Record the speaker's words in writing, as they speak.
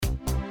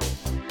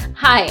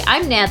Hi,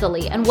 I'm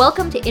Nathalie, and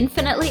welcome to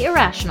Infinitely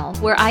Irrational,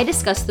 where I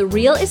discuss the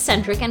real,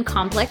 eccentric, and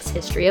complex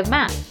history of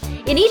math.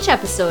 In each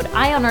episode,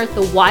 I unearth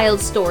the wild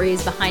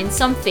stories behind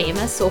some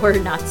famous or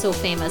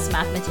not-so-famous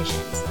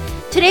mathematicians.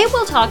 Today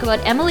we'll talk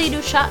about Émilie du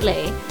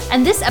Châtelet,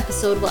 and this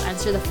episode will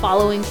answer the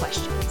following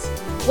questions.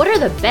 What are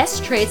the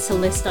best traits to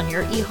list on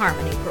your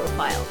eHarmony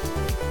profile?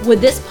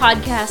 Would this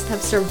podcast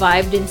have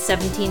survived in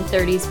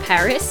 1730s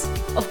Paris?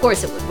 Of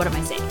course it would, what am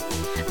I saying?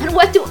 And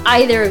what do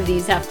either of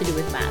these have to do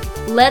with math?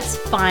 Let's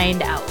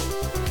find out.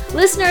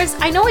 Listeners,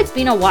 I know it's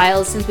been a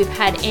while since we've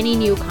had any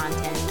new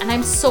content, and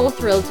I'm so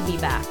thrilled to be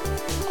back.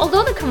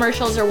 Although the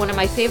commercials are one of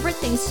my favorite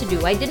things to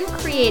do, I didn't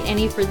create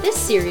any for this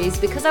series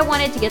because I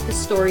wanted to get the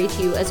story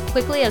to you as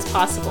quickly as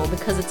possible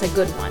because it's a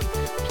good one.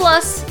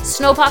 Plus,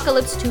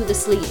 Snowpocalypse 2 The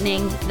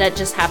Sleetening that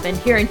just happened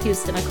here in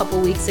Houston a couple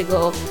weeks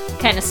ago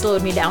kind of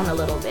slowed me down a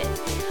little bit.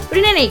 But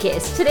in any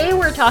case, today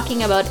we're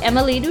talking about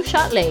Émilie du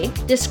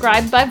Châtelet,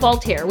 described by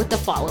Voltaire with the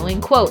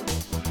following quote.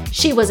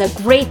 She was a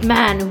great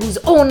man whose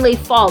only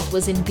fault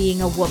was in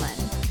being a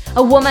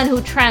woman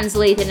who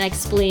translated and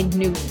explained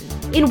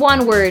Newton. In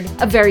one word,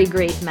 a very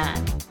great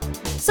man.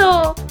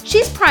 So,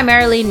 she's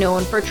primarily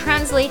known for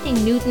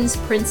translating Newton's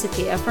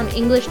Principia from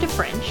English to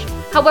French.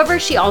 However,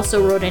 she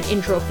also wrote an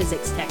intro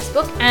physics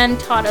textbook and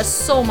taught us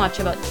so much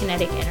about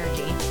kinetic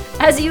energy.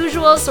 As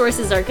usual,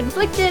 sources are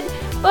conflicted,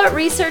 but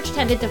research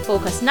tended to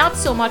focus not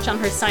so much on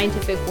her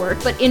scientific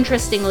work, but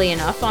interestingly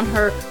enough, on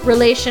her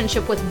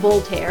relationship with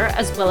Voltaire,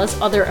 as well as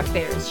other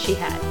affairs she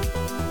had.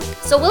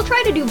 So we'll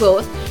try to do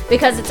both,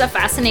 because it's a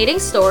fascinating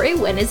story,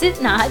 when is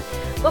it not?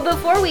 But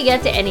before we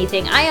get to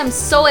anything, I am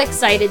so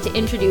excited to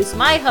introduce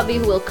my hubby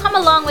who will come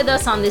along with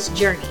us on this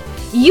journey.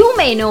 You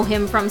may know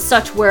him from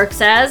such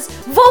works as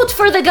Vote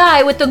for the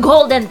Guy with the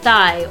Golden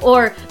Thigh,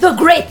 or The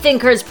Great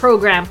Thinkers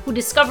Program, who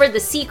discovered the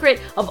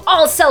secret of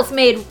all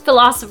self-made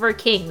philosopher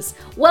kings.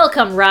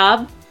 Welcome,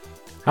 Rob.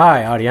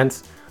 Hi,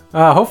 audience.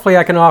 Hopefully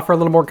I can offer a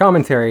little more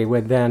commentary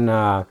than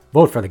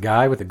Vote for the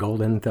Guy with the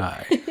Golden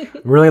Thigh.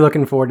 I'm really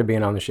looking forward to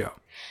being on the show.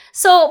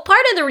 So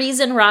part of the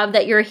reason, Rob,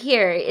 that you're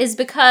here is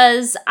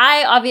because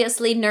I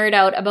obviously nerd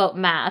out about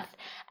math.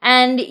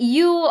 And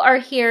you are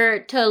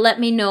here to let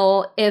me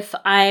know if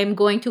I'm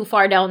going too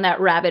far down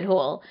that rabbit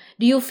hole.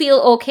 Do you feel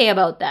okay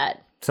about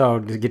that? So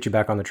to get you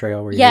back on the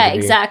trail where you Yeah, need to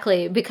be.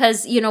 Exactly.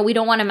 Because, we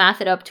don't want to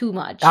math it up too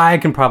much. I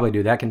can probably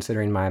do that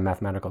considering my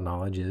mathematical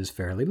knowledge is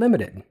fairly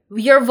limited.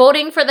 You're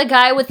voting for the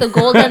guy with the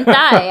golden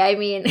thigh. I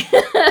mean...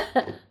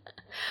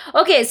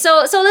 Okay,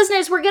 so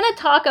listeners, we're going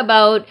to talk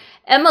about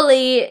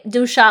Émilie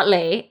du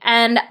Châtelet,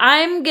 and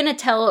I'm going to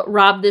tell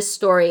Rob this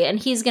story, and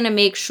he's going to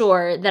make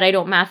sure that I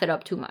don't math it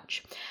up too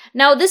much.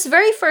 Now, this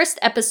very first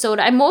episode,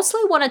 I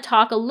mostly want to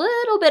talk a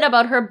little bit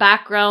about her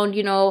background,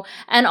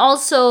 and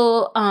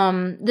also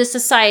the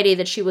society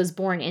that she was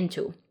born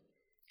into.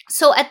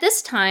 So at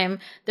this time,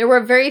 there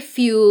were very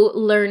few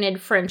learned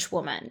French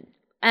women.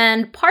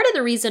 And part of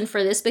the reason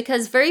for this,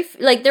 because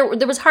there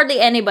was hardly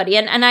anybody,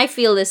 and I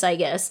feel this, I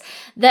guess,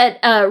 that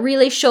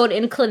really showed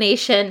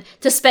inclination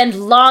to spend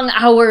long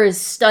hours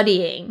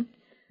studying.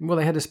 Well,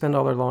 they had to spend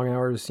all their long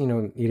hours,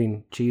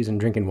 eating cheese and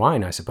drinking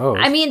wine, I suppose.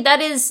 I mean,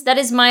 that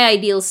is my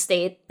ideal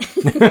state.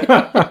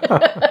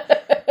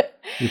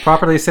 You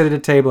properly sit at a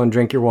table and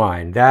drink your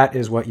wine. That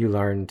is what you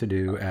learn to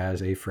do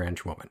as a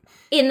French woman.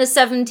 In the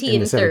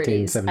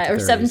 1730s or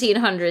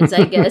 1700s,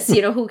 I guess,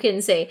 who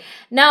can say.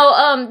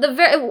 Now,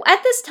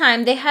 at this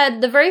time, they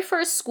had the very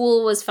first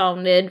school was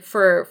founded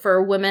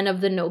for women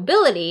of the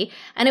nobility,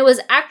 and it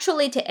was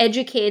actually to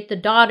educate the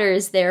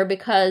daughters there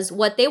because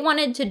what they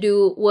wanted to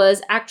do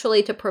was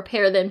actually to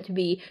prepare them to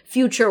be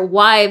future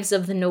wives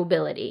of the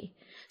nobility.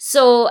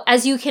 So,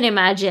 as you can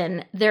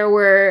imagine, there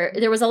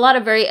was a lot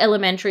of very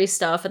elementary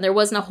stuff, and there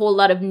wasn't a whole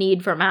lot of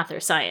need for math or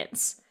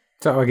science.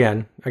 So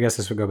again, I guess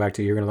this would go back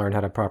to you're going to learn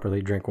how to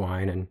properly drink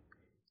wine and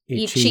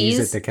eat cheese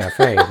at the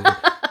cafe.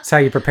 That's how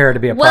you prepare to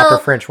be a proper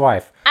French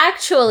wife.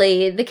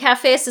 Actually, the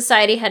Café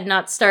Society had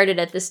not started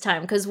at this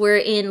time because we're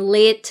in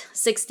late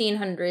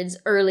 1600s,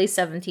 early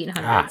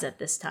 1700s at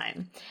this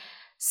time.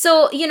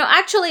 So,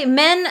 actually,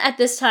 men at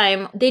this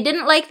time, they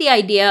didn't like the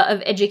idea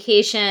of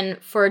education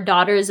for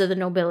daughters of the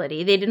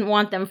nobility. They didn't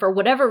want them, for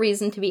whatever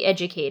reason, to be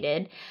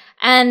educated.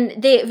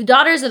 And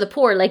daughters of the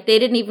poor, they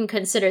didn't even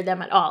consider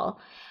them at all.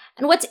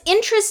 And what's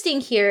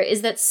interesting here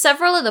is that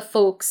several of the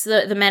folks,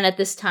 the men at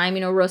this time,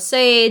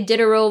 Rosset,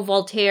 Diderot,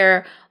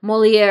 Voltaire,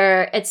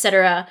 Molière,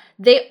 etc.,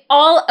 they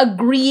all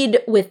agreed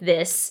with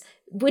this,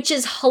 which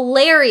is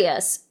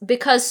hilarious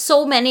because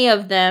so many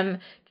of them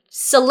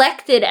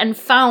selected and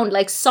found,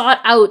 sought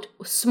out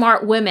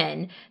smart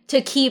women to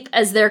keep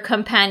as their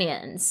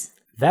companions.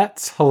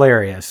 That's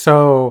hilarious.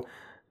 So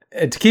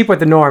to keep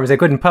with the norms, they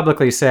couldn't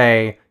publicly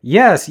say,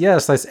 yes,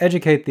 let's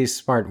educate these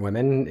smart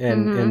women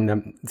in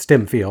the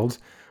STEM fields.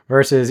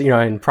 Versus,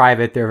 in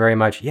private, they're very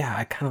much,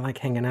 I kind of like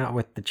hanging out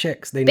with the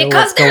chicks. They know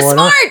what's going on. Because they're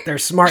smart! They're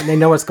smart and they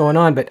know what's going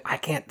on, but I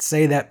can't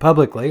say that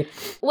publicly.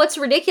 What's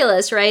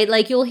ridiculous, right?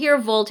 You'll hear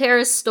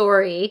Voltaire's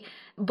story,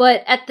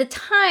 but at the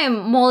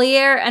time,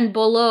 Molière and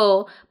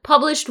Boileau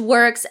published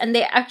works and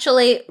they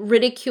actually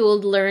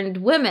ridiculed learned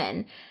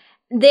women.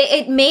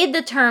 it made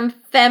the term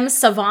femme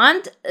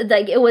savant,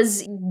 like it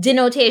was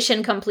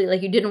denotation complete,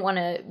 like you didn't want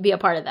to be a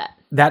part of that.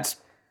 That's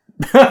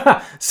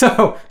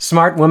so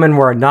smart women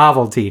were a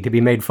novelty to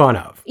be made fun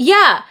of.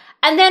 Yeah.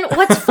 And then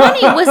what's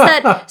funny was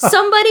that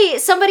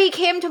somebody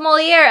came to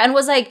Molière and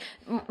was like,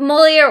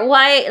 Molière,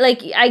 why,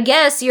 like, I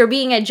guess you're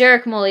being a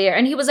jerk, Molière.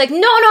 And he was like, no,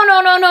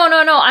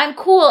 I'm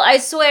cool, I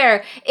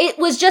swear. It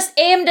was just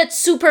aimed at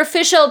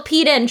superficial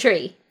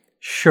pedantry.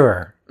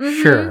 Sure.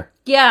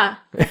 Yeah.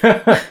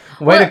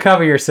 Way to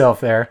cover yourself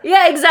there.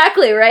 Yeah,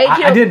 exactly, right?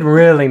 I didn't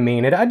really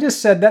mean it. I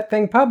just said that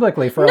thing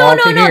publicly for all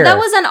to hear. No, that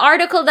was an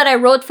article that I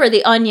wrote for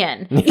The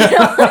Onion. You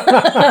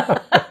know?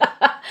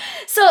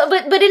 So,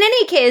 but in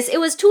any case, it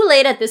was too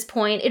late at this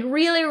point. It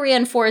really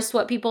reinforced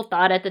what people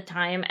thought at the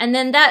time. And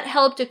then that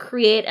helped to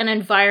create an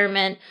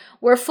environment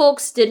where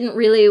folks didn't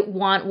really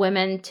want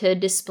women to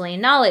display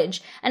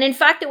knowledge. And in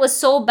fact, it was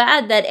so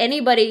bad that any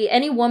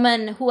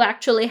woman who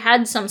actually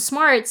had some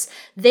smarts,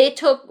 they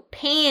took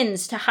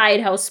pains to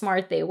hide how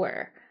smart they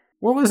were.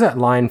 What was that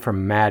line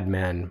from Mad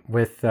Men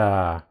with...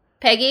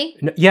 Peggy?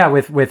 Yeah,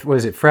 with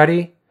was it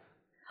Freddie?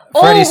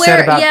 Freddie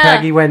said about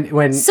Peggy when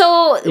the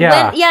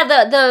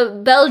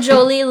Belle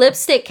Jolie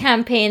lipstick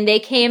campaign, they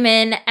came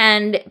in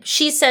and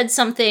she said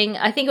something,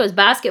 I think it was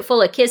basket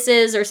full of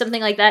kisses or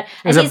something like that.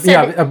 And it was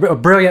a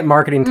brilliant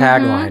marketing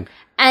tagline.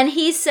 And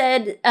he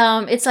said,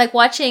 it's like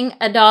watching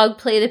a dog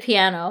play the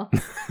piano.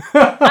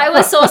 I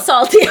was so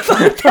salty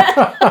about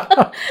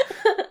that.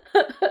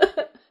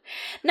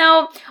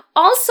 Now,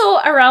 also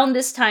around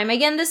this time,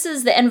 again, this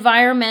is the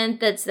environment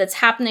that's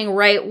happening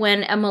right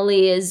when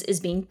Emily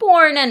is being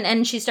born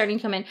and she's starting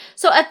to come in.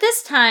 So at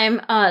this time,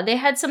 they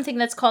had something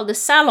that's called the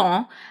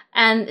salon,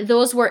 and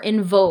those were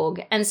in vogue.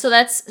 And so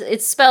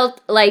it's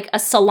spelled like a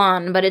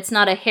salon, but it's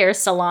not a hair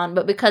salon,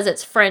 but because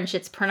it's French,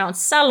 it's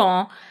pronounced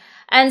salon.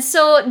 And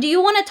so do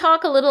you want to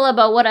talk a little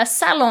about what a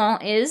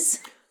salon is?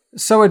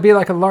 So it'd be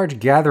like a large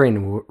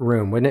gathering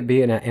room, wouldn't it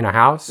be, in a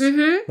house?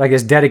 Mm-hmm. Like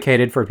it's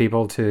dedicated for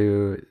people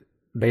to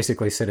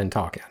basically sit and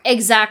talk in.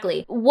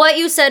 Exactly. What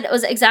you said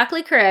was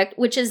exactly correct,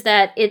 which is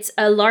that it's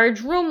a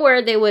large room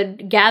where they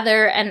would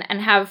gather and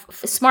have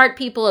smart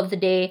people of the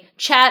day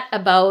chat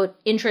about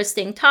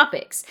interesting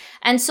topics.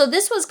 And so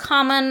this was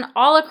common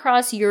all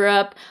across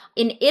Europe.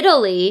 In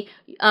Italy,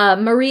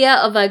 Maria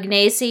of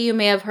Agnesi, you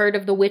may have heard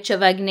of the Witch of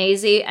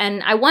Agnesi,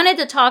 and I wanted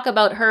to talk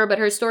about her, but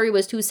her story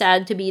was too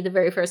sad to be the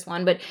very first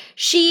one. But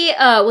she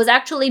was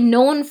actually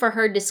known for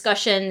her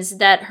discussions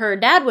that her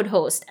dad would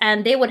host,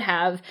 and they would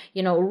have,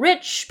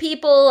 rich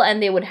people,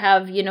 and they would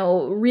have,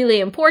 really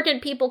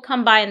important people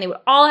come by, and they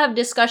would all have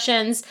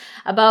discussions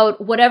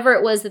about whatever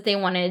it was that they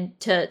wanted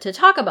to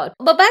talk about.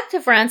 But back to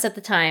France at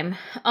the time,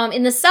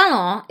 in the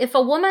salon, if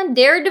a woman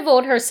dared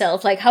devote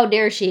herself, like how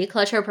dare she,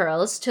 clutch her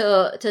pearls,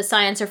 to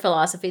science or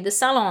philosophy, the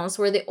salons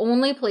were the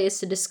only place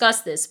to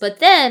discuss this. But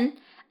then,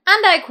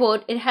 and I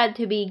quote, it had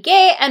to be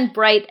gay and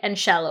bright and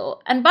shallow.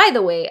 And by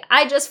the way,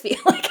 I just feel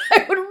like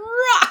I would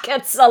rock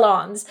at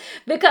salons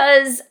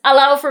because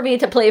allow for me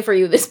to play for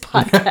you this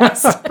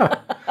podcast.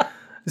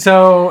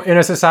 So in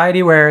a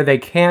society where they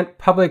can't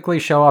publicly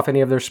show off any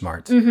of their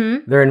smarts,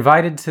 they're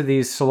invited to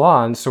these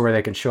salons so where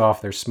they can show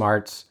off their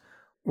smarts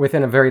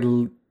within a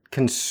very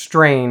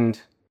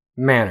constrained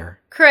manner.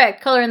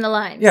 Correct. Color in the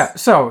lines. Yeah.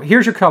 So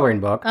here's your coloring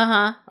book.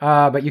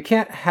 But you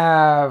can't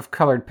have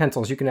colored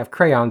pencils. You can have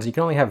crayons. You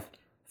can only have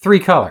 3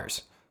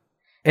 colors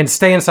and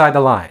stay inside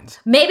the lines.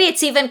 Maybe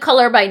it's even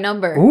color by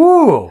number.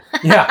 Ooh.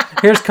 Yeah.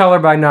 Here's color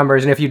by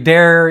numbers. And if you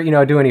dare,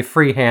 do any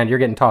freehand, you're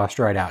getting tossed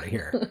right out of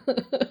here.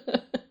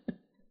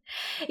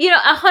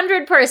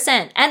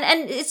 100%.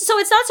 And so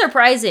it's not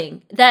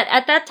surprising that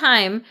at that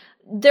time,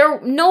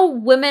 no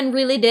women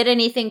really did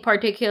anything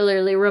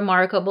particularly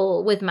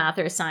remarkable with math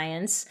or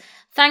science.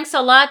 Thanks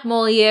a lot,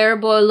 Molière,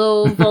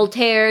 Boileau,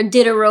 Voltaire,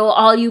 Diderot,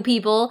 all you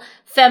people.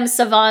 Femme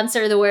savants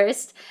are the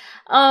worst.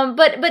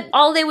 But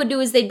all they would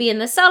do is they'd be in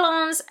the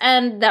salons,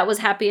 and that was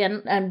happy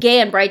and gay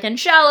and bright and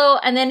shallow.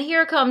 And then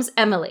here comes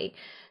Emily.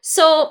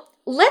 So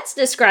let's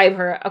describe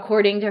her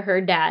according to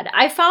her dad.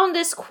 I found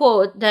this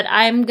quote that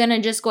I'm going to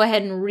just go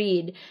ahead and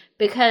read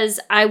because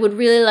I would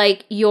really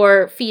like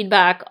your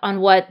feedback on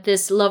what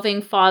this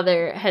loving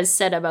father has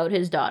said about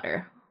his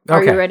daughter.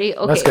 Are you ready?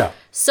 Okay. Let's go.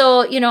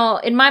 So,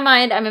 in my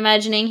mind, I'm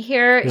imagining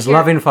his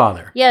loving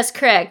father. Yes,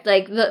 correct.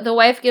 Like the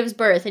wife gives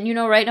birth and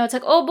right now it's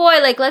like, oh boy,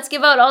 like let's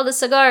give out all the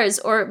cigars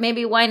or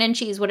maybe wine and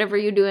cheese, whatever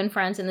you do in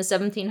France in the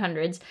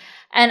 1700s.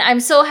 And I'm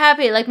so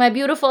happy, like my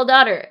beautiful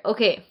daughter.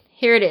 Okay,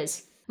 here it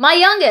is. My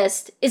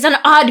youngest is an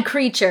odd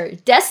creature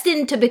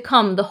destined to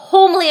become the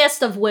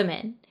homeliest of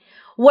women.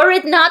 Were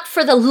it not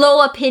for the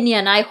low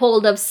opinion I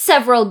hold of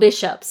several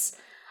bishops,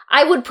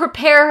 I would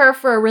prepare her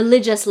for a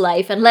religious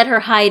life and let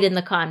her hide in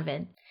the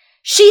convent.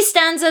 She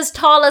stands as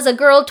tall as a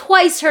girl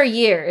twice her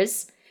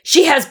years.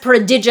 She has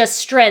prodigious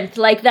strength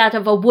like that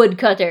of a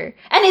woodcutter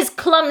and is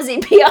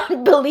clumsy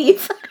beyond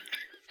belief.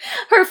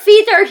 Her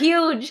feet are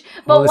huge,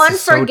 but one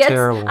forgets...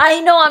 So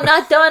I know, I'm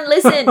not done.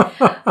 Listen.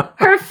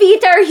 Her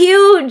feet are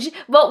huge,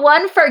 but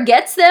one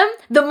forgets them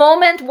the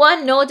moment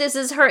one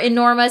notices her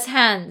enormous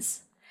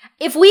hands.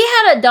 If we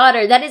had a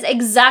daughter, that is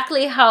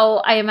exactly how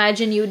I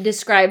imagine you would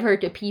describe her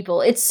to people.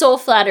 It's so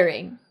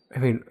flattering. I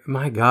mean,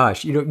 my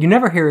gosh, you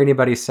never hear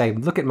anybody say,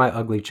 "Look at my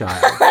ugly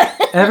child."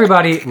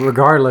 Everybody,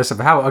 regardless of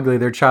how ugly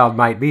their child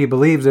might be,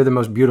 believes they're the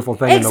most beautiful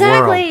thing in the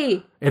world.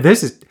 Exactly. And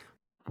this is,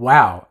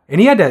 wow. And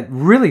he had to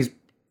really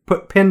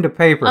put pen to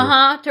paper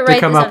to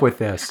come up with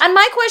this. And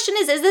my question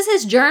is this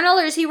his journal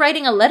or is he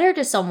writing a letter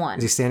to someone?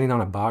 Is he standing on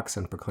a box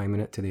and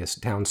proclaiming it to the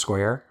town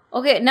square?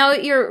 Okay, now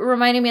you're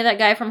reminding me of that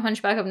guy from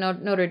Hunchback of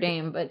Notre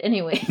Dame, but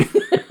anyway.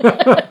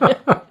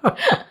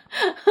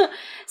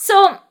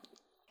 So,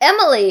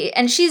 Emily,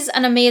 and she's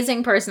an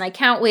amazing person. I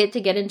can't wait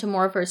to get into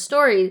more of her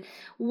story.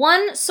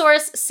 One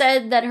source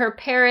said that her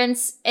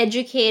parents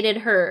educated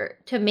her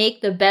to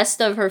make the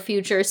best of her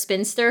future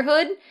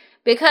spinsterhood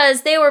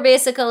because they were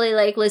basically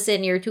like,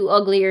 listen, you're too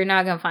ugly, you're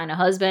not going to find a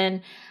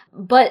husband.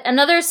 But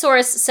another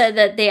source said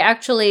that they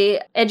actually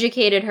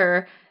educated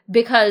her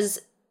because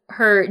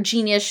her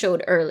genius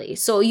showed early.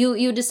 So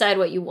you decide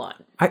what you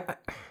want. I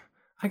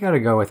got to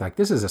go with like,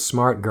 this is a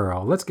smart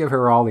girl. Let's give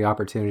her all the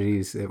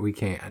opportunities that we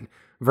can.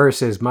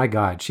 Versus, my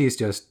God, she's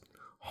just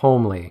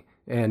homely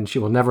and she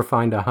will never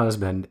find a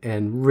husband.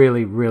 And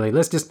really, really,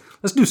 let's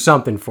do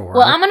something for her.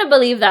 Well, I'm going to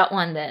believe that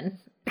one then.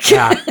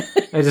 Yeah,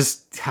 I'm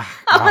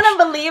gonna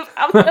believe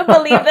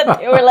that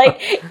they were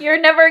like,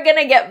 you're never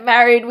gonna get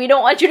married. We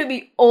don't want you to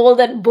be old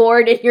and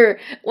bored in your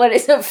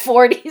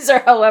 40s or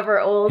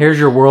however old. Here's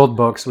your world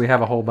books. We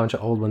have a whole bunch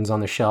of old ones on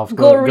the shelf.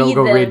 Go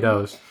read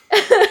those.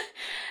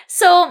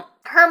 So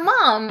her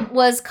mom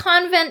was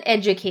convent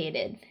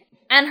educated.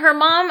 And her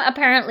mom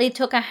apparently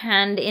took a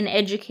hand in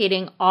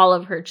educating all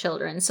of her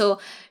children. So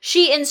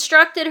she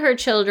instructed her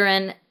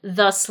children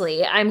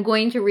thusly. I'm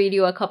going to read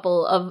you a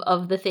couple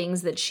of the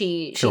things that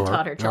she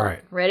taught her children. All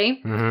right.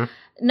 Ready?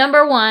 Mm-hmm.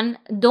 Number 1,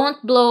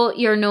 don't blow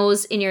your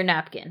nose in your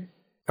napkin.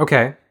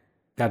 Okay.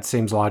 That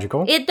seems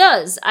logical. It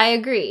does. I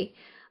agree.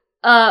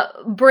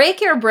 Break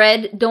your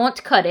bread.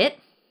 Don't cut it.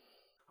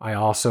 I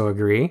also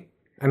agree.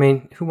 I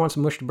mean, who wants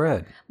mushed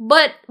bread?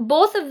 But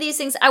both of these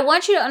things, I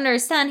want you to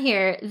understand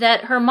here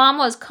that her mom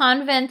was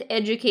convent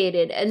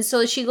educated. And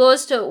so she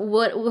goes to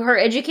what her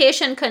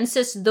education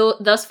consists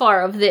thus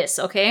far of this,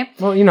 okay?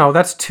 Well,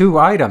 that's 2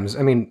 items.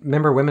 I mean,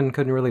 remember women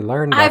couldn't really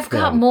learn back I've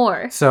got then.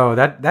 more. So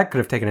that could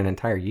have taken an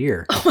entire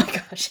year. Oh my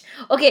gosh.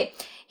 Okay,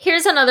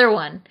 here's another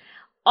one.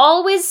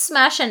 Always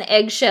smash an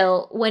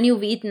eggshell when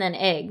you've eaten an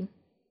egg.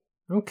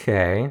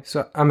 Okay.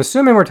 So I'm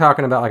assuming we're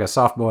talking about like a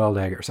soft-boiled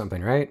egg or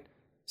something, right?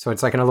 So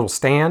it's like in a little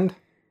stand?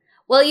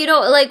 Well,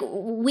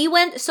 we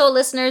went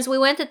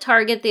to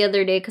Target the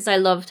other day because I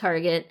love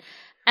Target.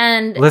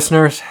 And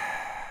listeners,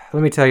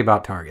 let me tell you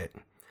about Target.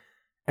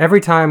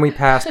 Every time we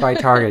pass by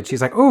Target,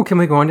 she's like, "Oh, can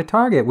we go into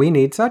Target? We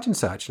need such and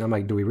such." And I'm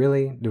like, "Do we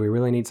really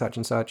need such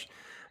and such?"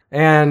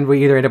 And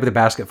we either end up with a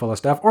basket full of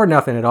stuff or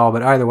nothing at all.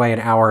 But either way, an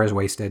hour is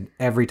wasted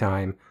every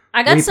time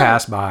we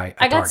pass by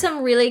I got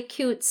some really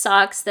cute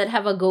socks that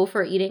have a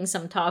gopher eating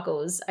some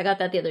tacos. I got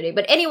that the other day.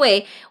 But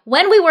anyway,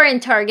 when we were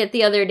in Target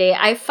the other day,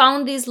 I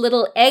found these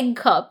little egg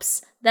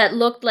cups that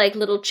looked like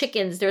little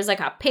chickens. There's like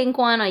a pink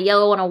one, a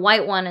yellow one, a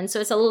white one. And so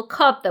it's a little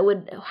cup that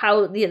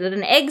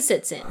an egg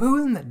sits in.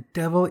 Who in the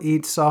devil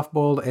eats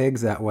soft-boiled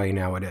eggs that way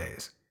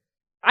nowadays?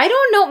 I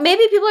don't know.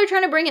 Maybe people are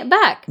trying to bring it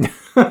back.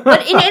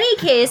 But in any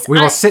case... we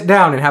will sit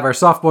down and have our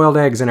soft-boiled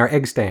eggs in our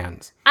egg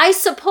stands. I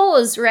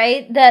suppose,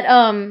 right, that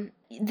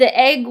the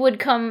egg would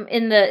come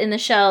in the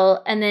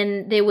shell, and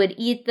then they would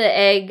eat the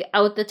egg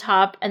out the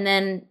top, and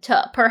then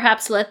to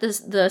perhaps let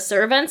the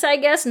servants, I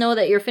guess, know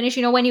that you're finished.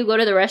 When you go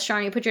to the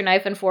restaurant, you put your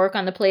knife and fork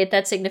on the plate,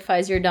 that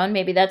signifies you're done.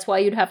 Maybe that's why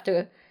you'd have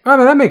to... I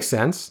mean, that makes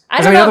sense.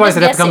 Otherwise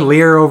they'd have to come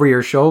leer over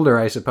your shoulder,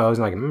 I suppose.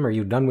 Like, are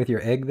you done with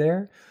your egg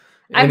there?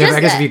 And I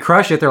guess if you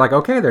crush it, they're like,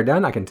 okay, they're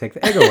done. I can take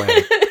the egg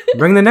away.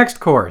 Bring the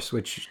next course,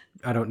 which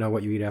I don't know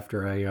what you eat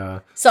after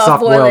a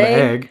soft-boiled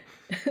egg.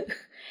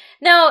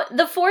 Now,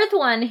 the fourth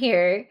one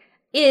here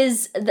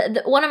is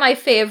one of my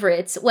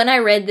favorites. When I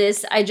read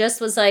this, I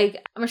just was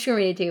like, I'm just going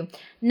to read it to you.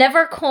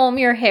 Never comb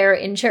your hair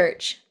in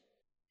church.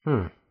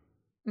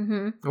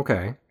 Mm-hmm.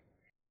 Okay.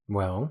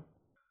 Well,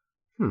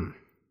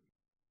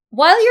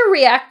 While you're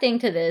reacting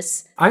to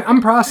this... I'm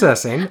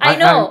processing. I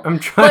know. I'm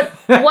trying.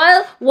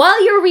 But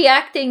while you're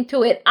reacting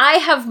to it, I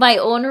have my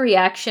own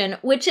reaction,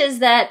 which is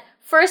that,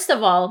 first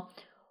of all,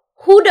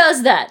 who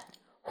does that?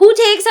 Who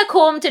takes a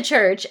comb to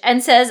church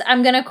and says,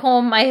 I'm going to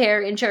comb my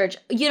hair in church?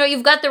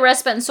 You've got the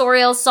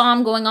responsorial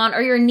psalm going on,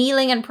 or you're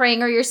kneeling and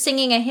praying, or you're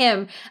singing a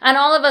hymn, and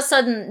all of a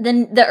sudden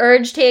the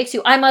urge takes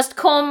you, I must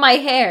comb my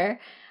hair.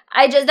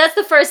 That's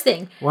the first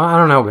thing. Well, I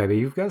don't know, baby.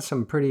 You've got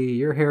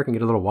your hair can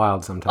get a little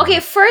wild sometimes. Okay,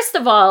 first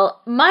of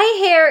all, my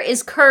hair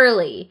is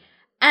curly,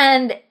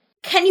 and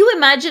can you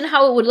imagine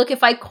how it would look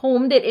if I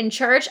combed it in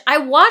church? I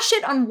wash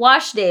it on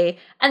wash day,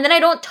 and then I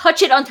don't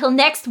touch it until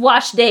next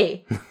wash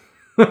day.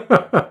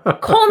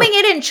 Combing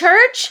it in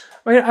church?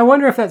 I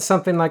wonder if that's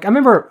something like... I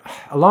remember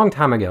a long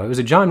time ago, it was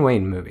a John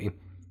Wayne movie.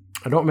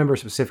 I don't remember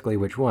specifically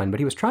which one, but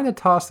he was trying to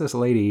toss this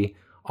lady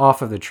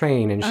off of the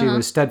train, and she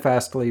was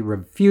steadfastly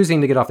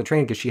refusing to get off the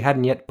train because she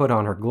hadn't yet put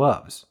on her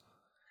gloves.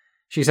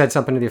 she said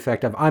something to the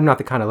effect of, I'm not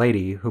the kind of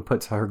lady who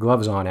puts her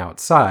gloves on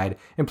outside,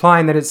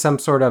 implying that it's some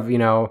sort of,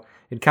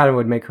 it kind of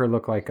would make her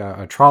look like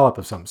a trollop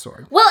of some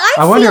sort. Well,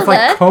 I wonder if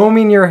like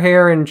combing your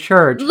hair in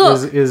church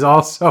is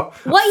also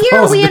what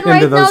year are we in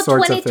right now?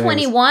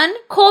 2021.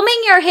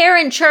 Combing your hair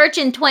in church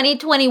in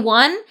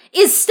 2021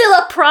 is still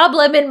a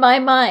problem in my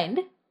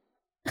mind.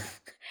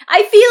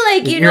 I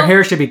feel like your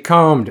hair should be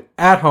combed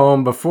at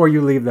home before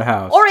you leave the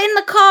house or in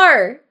the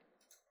car.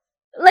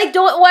 Like,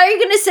 why are you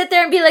going to sit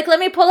there and be like, let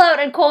me pull out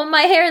and comb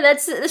my hair?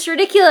 That's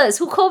ridiculous.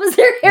 Who combs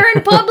their hair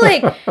in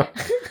public?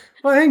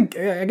 Well,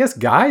 I guess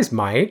guys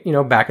might,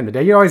 back in the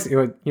day. You always,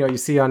 you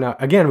see on,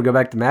 again, we go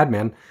back to Mad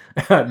Men.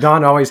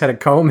 Don always had a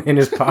comb in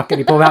his pocket.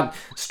 He pulled out,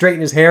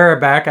 straightened his hair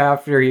back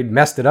after he'd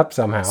messed it up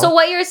somehow. So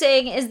what you're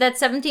saying is that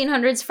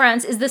 1700s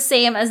France is the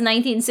same as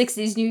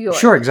 1960s New York.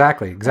 Sure,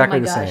 exactly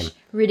the same.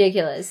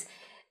 Ridiculous.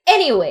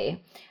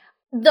 Anyway,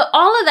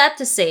 all of that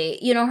to say,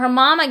 her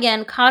mom,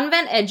 again,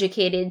 convent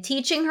educated,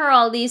 teaching her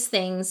all these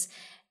things.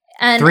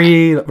 And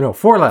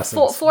 4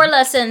 lessons. 4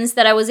 lessons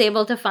that I was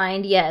able to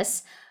find,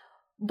 yes.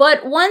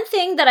 But one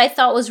thing that I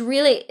thought was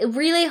really,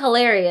 really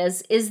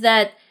hilarious is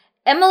that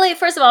Emily,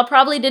 first of all,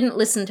 probably didn't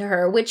listen to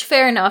her, which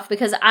fair enough,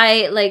 because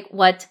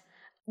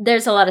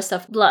there's a lot of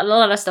stuff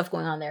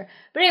going on there.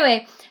 But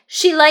anyway,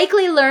 she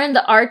likely learned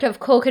the art of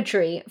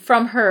coquetry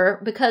from her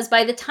because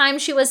by the time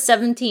she was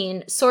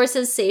 17,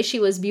 sources say she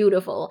was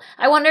beautiful.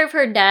 I wonder if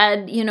her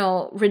dad,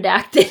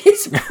 redacted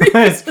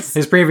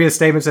his previous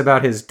statements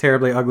about his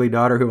terribly ugly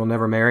daughter who will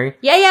never marry.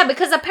 Yeah,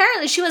 because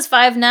apparently she was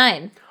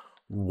 5'9".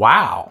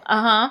 Wow.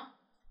 Uh-huh.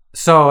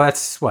 So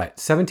that's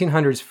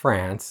 1700s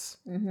France.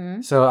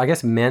 Mm-hmm. So I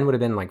guess men would have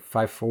been like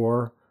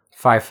 5'4",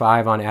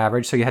 5'5" on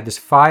average. So you had this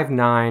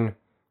 5'9"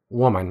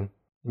 woman,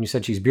 and you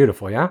said she's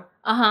beautiful, yeah?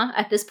 Uh-huh.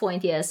 At this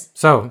point, yes.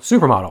 So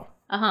supermodel.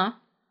 Uh-huh.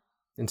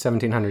 In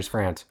 1700s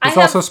France. It's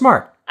also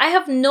smart. I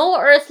have no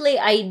earthly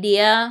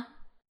idea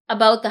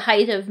about the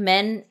height of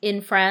men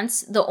in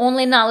France. The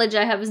only knowledge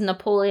I have is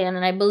Napoleon,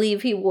 and I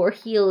believe he wore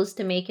heels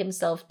to make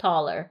himself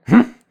taller.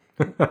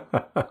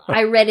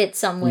 I read it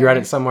somewhere. You read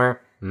it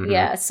somewhere? Mm-hmm.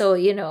 Yeah, so,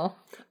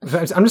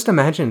 I'm just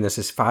imagining this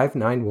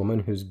 5'9"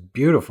 woman who's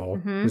beautiful,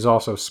 who's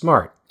also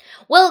smart.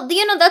 Well,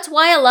 that's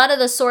why a lot of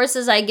the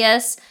sources, I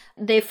guess,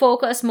 they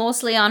focus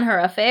mostly on her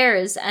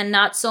affairs and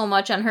not so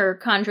much on her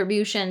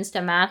contributions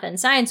to math and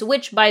science,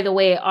 which, by the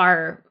way,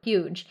 are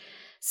huge.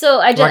 So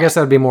I guess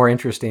that would be more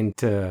interesting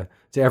to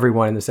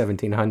everyone in the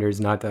 1700s,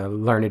 not the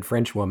learned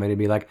French woman. It'd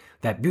be like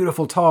that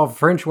beautiful, tall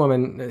French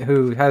woman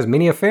who has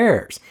many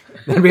affairs.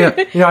 It'd be it's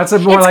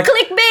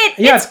clickbait.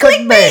 Yeah, it's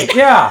clickbait.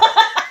 Yeah.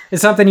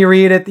 It's something you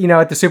read at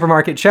the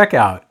supermarket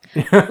checkout.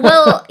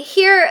 Well,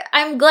 here,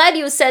 I'm glad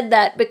you said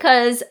that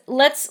because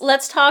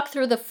let's talk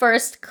through the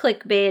first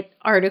clickbait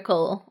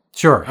article.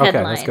 Sure. Okay,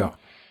 headline. Let's go.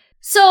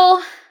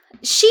 So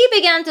she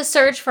began to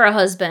search for a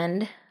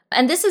husband.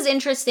 And this is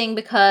interesting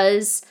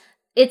because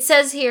it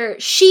says here,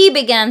 she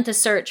began to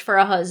search for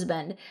a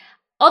husband.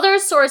 Other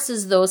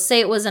sources, though, say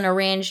it was an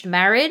arranged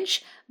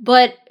marriage.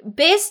 But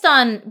based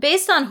on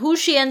who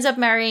she ends up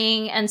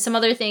marrying and some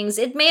other things,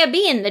 it may have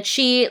been that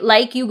she,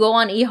 like you go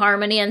on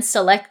eHarmony and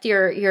select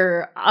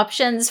your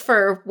options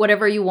for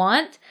whatever you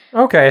want.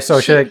 Okay, so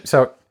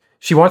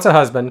she wants a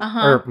husband,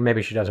 or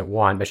maybe she doesn't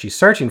want, but she's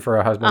searching for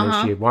a husband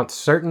and she wants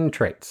certain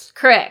traits.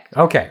 Correct.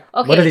 Okay.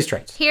 What are these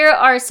traits? Here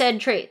are said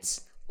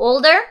traits.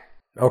 Older.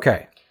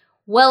 Okay.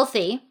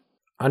 Wealthy.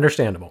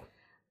 Understandable.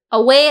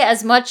 Away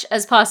as much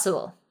as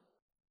possible.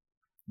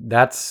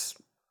 That's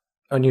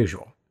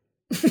unusual.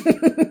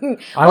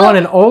 I want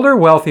an older,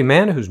 wealthy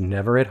man who's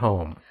never at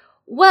home.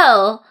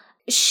 Well,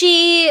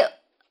 she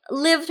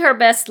lived her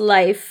best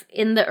life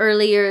in the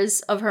early years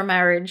of her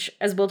marriage,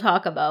 as we'll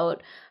talk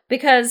about,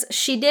 because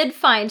she did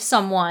find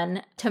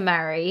someone to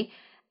marry,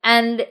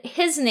 and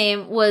his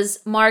name was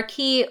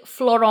Marquis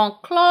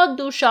Florent Claude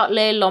du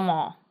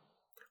Châtelet-Laumont.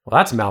 Well,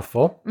 that's a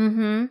mouthful.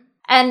 Mm-hmm.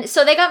 And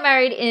so they got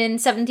married in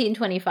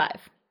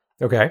 1725.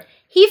 Okay.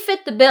 He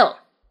fit the bill.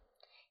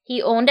 He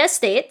owned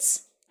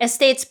estates.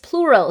 Estates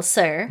plural,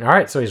 sir. All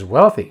right, so he's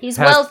wealthy. He's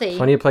wealthy.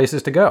 Plenty of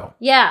places to go.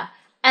 Yeah.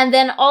 And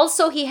then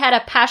also he had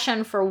a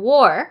passion for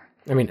war.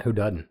 I mean, who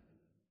doesn't?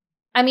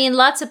 I mean,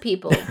 lots of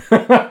people.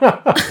 And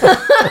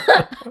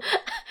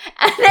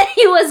then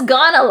he was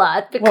gone a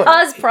lot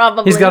because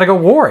probably... He's got to go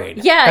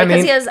warring. Yeah,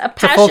 because he has a passion.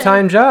 It's a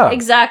full-time job.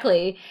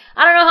 Exactly.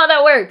 I don't know how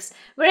that works.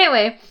 But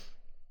anyway,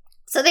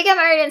 so they got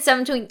married in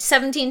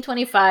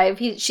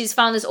 1725. She's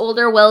found this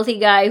older, wealthy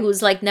guy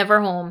who's like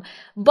never home.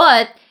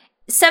 But...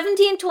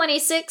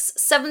 1726,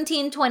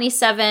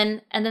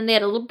 1727, and then they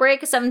had a little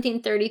break.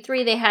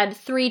 1733, they had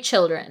 3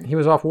 children. He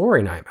was off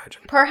warring, I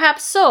imagine.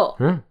 Perhaps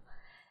so.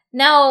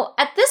 Now,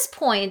 at this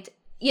point,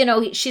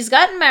 she's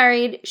gotten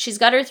married. She's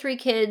got her 3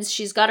 kids.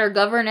 She's got her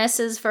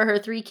governesses for her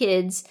 3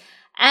 kids.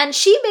 And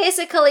she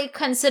basically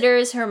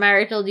considers her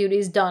marital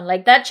duties done.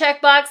 Like, that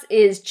checkbox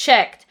is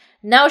checked.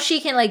 Now she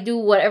can, do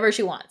whatever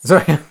she wants.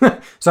 So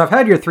I've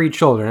had your 3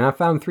 children, and I've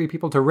found 3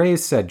 people to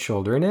raise said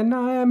children, and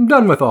I'm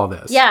done with all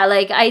this. Yeah,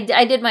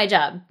 I did my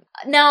job.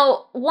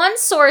 Now, one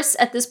source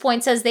at this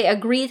point says they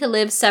agree to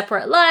live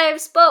separate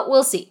lives, but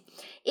we'll see.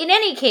 In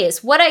any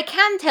case, what I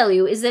can tell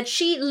you is that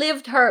she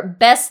lived her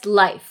best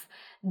life.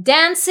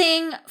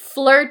 Dancing,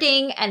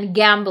 flirting, and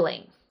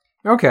gambling.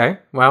 Okay.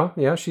 Well,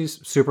 yeah, she's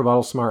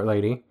supermodel smart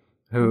lady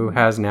who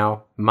has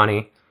now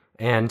money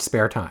and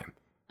spare time.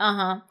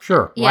 Uh-huh.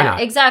 Sure. Why not?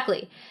 Yeah,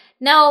 exactly.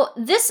 Now,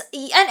 this,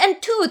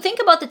 and two, think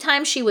about the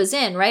time she was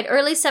in, right?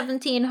 Early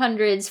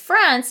 1700s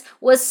France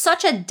was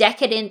such a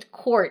decadent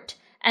court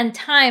and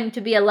time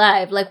to be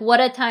alive. Like, what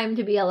a time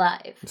to be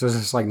alive. So is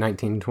this like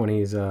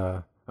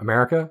 1920s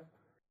America?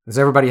 Because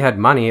everybody had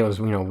money. It was,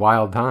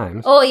 wild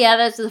times. Oh, yeah,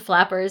 that's the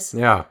flappers.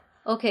 Yeah.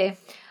 Okay.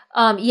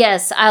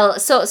 Yes,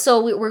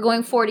 we're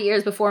going 40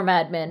 years before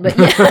Mad Men, but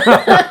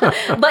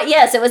yeah. But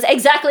yes, it was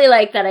exactly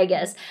like that, I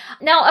guess.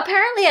 Now,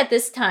 apparently at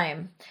this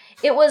time,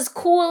 it was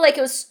cool, like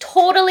it was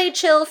totally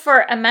chill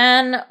for a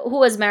man who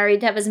was married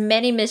to have as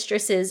many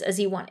mistresses as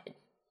he wanted.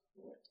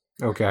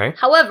 Okay.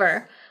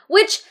 However,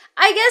 which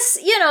I guess,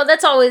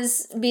 that's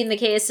always been the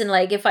case. And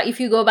like, if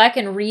you go back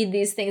and read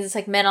these things, it's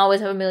like men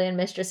always have a million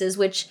mistresses,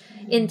 which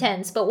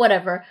intense, but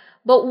whatever.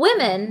 But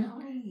women,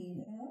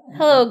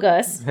 hello,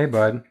 Gus. Hey,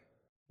 bud.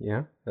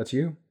 Yeah, that's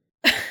you.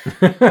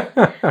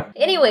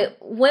 Anyway,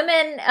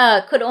 women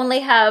could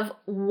only have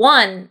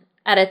one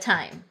at a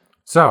time.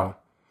 So,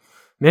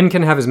 men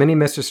can have as many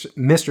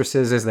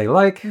mistresses as they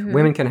like. Mm-hmm.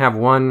 Women can have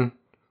one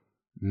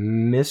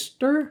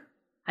mister?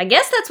 I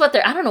guess that's what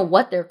I don't know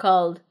what they're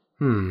called.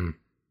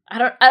 I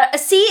don't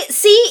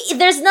see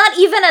there's not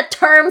even a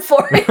term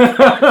for it.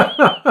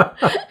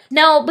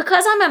 Now,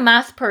 because I'm a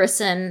math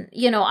person,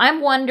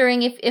 I'm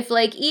wondering if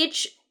like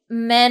each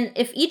man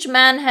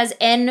has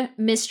n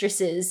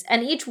mistresses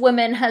and each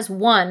woman has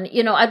one,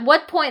 at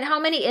what point, how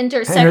many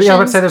intersections? Yeah, I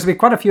would say there's be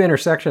quite a few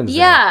intersections.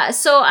 Yeah, there.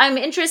 So I'm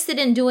interested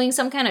in doing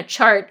some kind of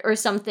chart or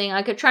something.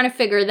 I could try to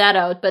figure that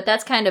out, but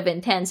that's kind of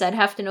intense. I'd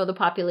have to know the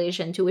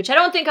population too, which I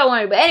don't think I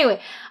wanted. But anyway,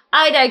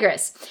 I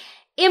digress.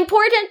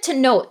 Important to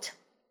note,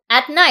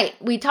 at night,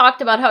 we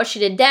talked about how she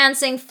did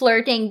dancing,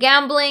 flirting,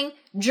 gambling.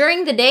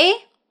 During the day,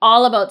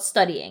 all about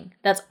studying.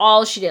 That's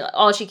all she did,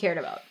 all she cared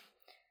about.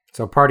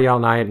 So party all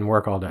night and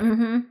work all day.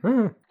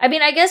 Mm-hmm. I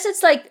mean, I guess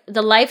it's like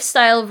the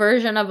lifestyle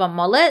version of a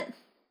mullet.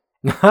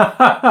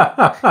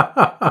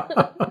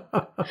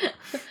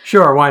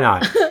 Sure, why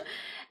not?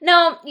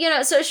 No,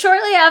 so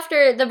shortly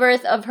after the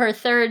birth of her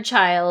third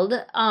child,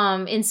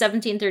 in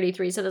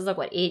 1733, so that's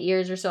like, 8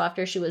 years or so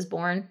after she was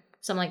born?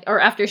 Or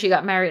after she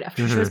got married,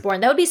 after she was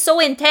born. That would be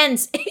so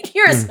intense. 8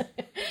 years.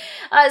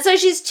 So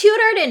she's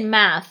tutored in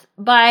math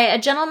by a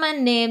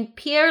gentleman named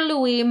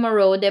Pierre-Louis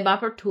Moreau de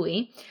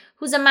Maupertuis,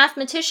 who's a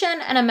mathematician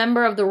and a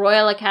member of the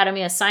Royal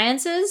Academy of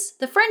Sciences,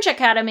 the French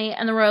Academy,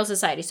 and the Royal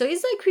Society. So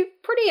he's like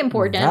pretty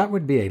important. That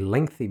would be a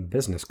lengthy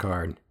business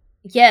card.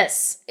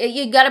 Yes.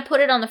 You got to put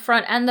it on the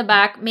front and the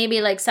back,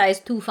 maybe like size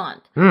 2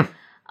 font.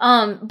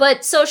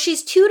 But so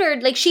she's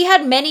tutored, like she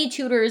had many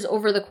tutors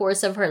over the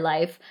course of her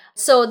life.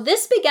 So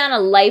this began a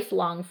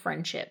lifelong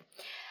friendship.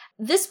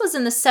 This was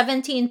in the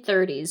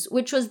 1730s,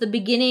 which was the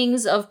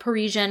beginnings of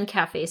Parisian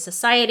cafe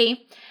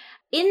society.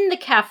 In the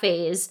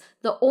cafes,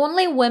 the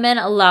only women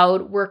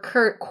allowed were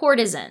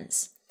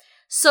courtesans.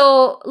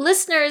 So,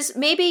 listeners,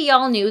 maybe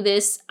y'all knew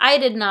this. I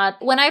did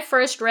not. When I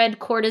first read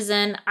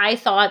courtesan, I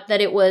thought that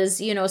it was,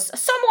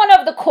 someone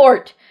of the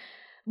court.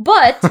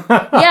 But,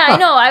 yeah, I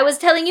know. I was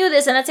telling you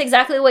this, and that's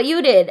exactly what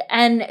you did.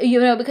 And,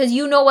 because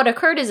you know what a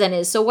courtesan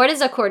is. So, what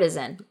is a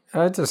courtesan?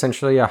 It's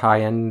essentially a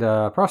high-end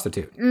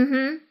prostitute.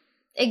 Mm-hmm.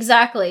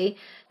 Exactly.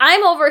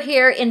 I'm over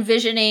here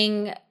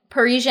envisioning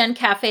Parisian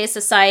cafe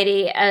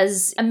society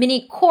as a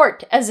mini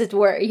court, as it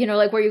were,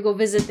 like where you go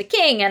visit the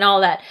king and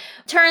all that.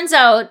 Turns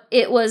out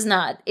it was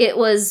not. It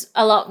was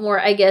a lot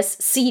more, I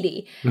guess,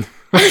 seedy.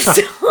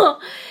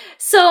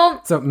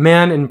 So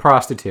men and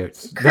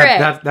prostitutes.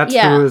 Correct. That's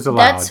who's allowed.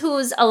 That's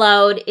who's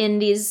allowed in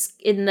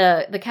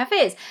the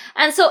cafes.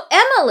 And so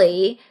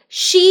Emily,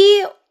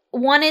 she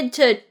wanted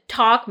to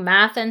talk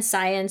math and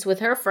science with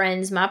her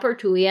friends,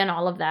 Maupertuis and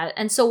all of that.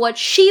 And so what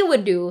she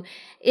would do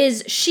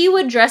is she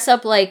would dress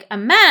up like a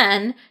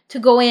man to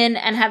go in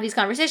and have these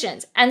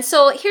conversations. And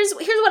so here's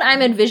what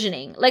I'm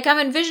envisioning. Like, I'm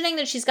envisioning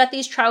that she's got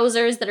these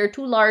trousers that are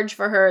too large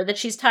for her, that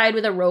she's tied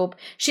with a rope.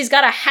 She's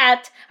got a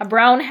hat, a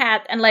brown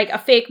hat, and like a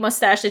fake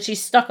mustache that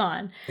she's stuck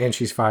on. And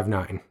she's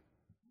 5'9".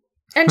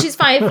 And she's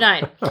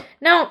 5'9".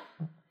 Now,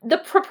 the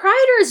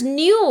proprietors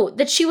knew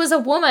that she was a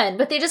woman,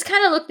 but they just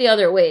kind of looked the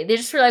other way. They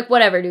just were like,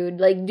 whatever,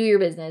 dude, like, do your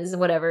business,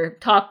 whatever,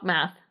 talk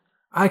math.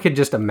 I could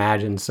just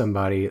imagine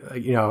somebody,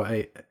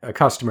 a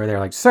customer there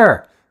like,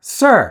 Sir,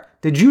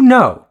 did you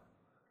know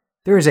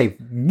there is a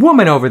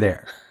woman over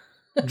there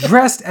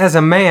dressed as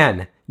a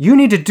man? You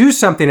need to do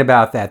something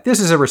about that.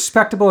 This is a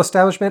respectable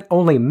establishment.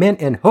 Only men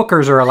and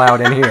hookers are allowed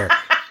in here.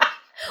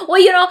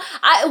 Well,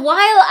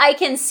 while I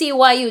can see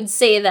why you'd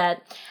say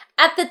that,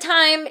 at the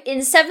time, in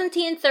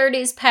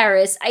 1730s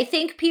Paris, I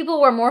think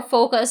people were more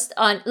focused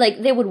on,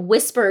 like, they would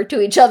whisper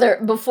to each other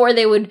before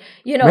they would,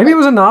 Maybe it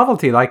was a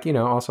novelty, like,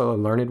 also a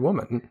learned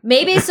woman.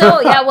 Maybe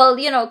so, yeah,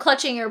 well,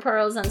 clutching your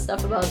pearls and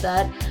stuff about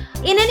that.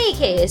 In any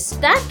case,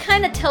 that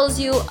kind of tells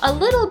you a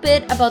little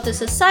bit about the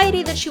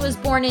society that she was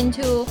born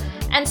into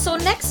And so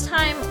next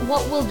time,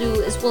 what we'll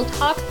do is we'll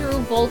talk through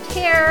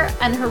Voltaire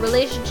and her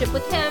relationship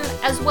with him,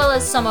 as well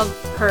as some of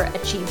her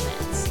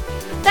achievements.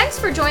 Thanks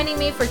for joining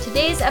me for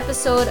today's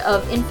episode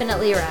of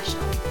Infinitely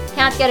Irrational.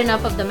 Can't get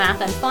enough of the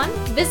math and fun?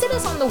 Visit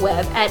us on the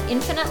web at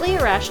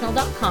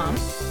infinitelyirrational.com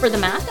for the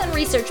math and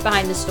research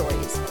behind the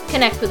stories.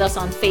 Connect with us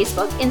on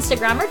Facebook,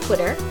 Instagram, or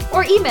Twitter,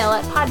 or email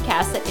at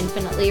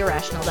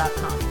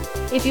podcast@infinitelyirrational.com.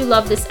 If you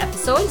love this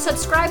episode,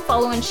 subscribe,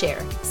 follow, and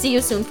share. See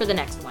you soon for the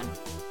next one.